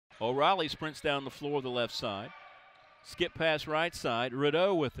O'Reilly sprints down the floor of the left side. Skip pass right side.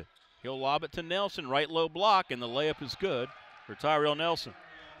 Rideau with it. He'll lob it to Nelson. Right low block, and the layup is good for Tyrell Nelson.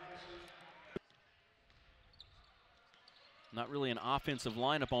 Not really an offensive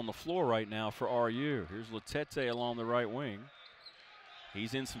lineup on the floor right now for RU. Here's Latete along the right wing.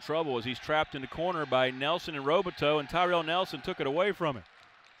 He's in some trouble as he's trapped in the corner by Nelson and Roboto, and Tyrell Nelson took it away from him.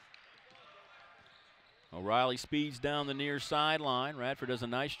 O'Reilly speeds down the near sideline. Radford does a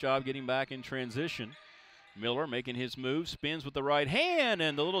nice job getting back in transition. Miller making his move, spins with the right hand,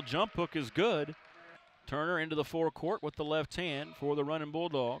 and the little jump hook is good. Turner into the forecourt with the left hand for the Runnin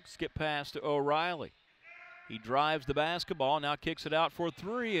Bulldogs. Skip pass to O'Reilly. He drives the basketball, now kicks it out for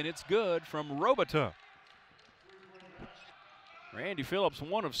three, and it's good from Roboto. Randy Phillips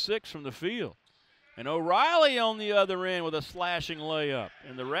 1 of 6 from the field. And O'Reilly on the other end with a slashing layup.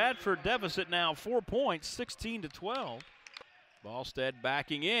 And the Radford deficit now 4 points, 16-12. Ballstead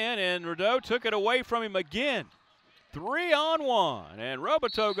backing in, and Rideau took it away from him again. 3-on-1, and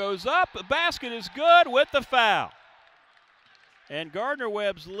Roboto goes up. The basket is good with the foul. And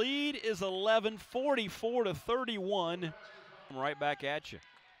Gardner-Webb's lead is 11, 44-31. Right back at you.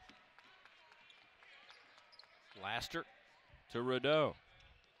 Laster to Rideau.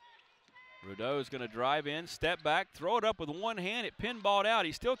 Rideau is going to drive in, step back, throw it up with one hand. It pinballed out.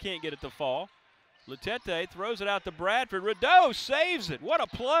 He still can't get it to fall. Latete throws it out to Bradford. Rideau saves it. What a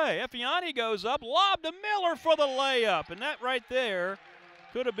play. Effiani goes up, lob to Miller for the layup. And that right there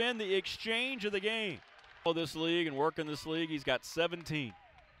could have been the exchange of the game. This league and working this league, he's got 17.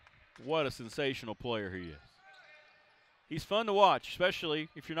 What a sensational player he is. He's fun to watch, especially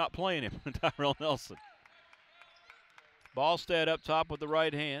if you're not playing him, Tyrell Nelson. Ballstead up top with the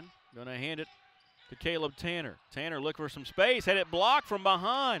right hand. Going to hand it to Caleb Tanner. Tanner looking for some space. Had it blocked from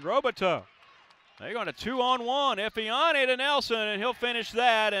behind. Roboto. They're going to 2-on-1. Effiani to Nelson, and he'll finish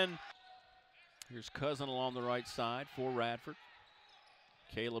that. And here's Cousin along the right side for Radford.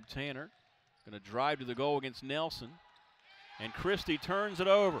 Caleb Tanner going to drive to the goal against Nelson. And Christie turns it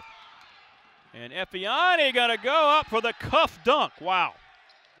over. And Effiani going to go up for the cuff dunk. Wow.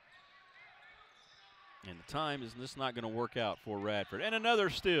 And the time is this not going to work out for Radford. And another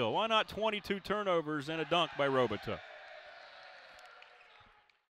steal. Why not 22 turnovers and a dunk by Roboto?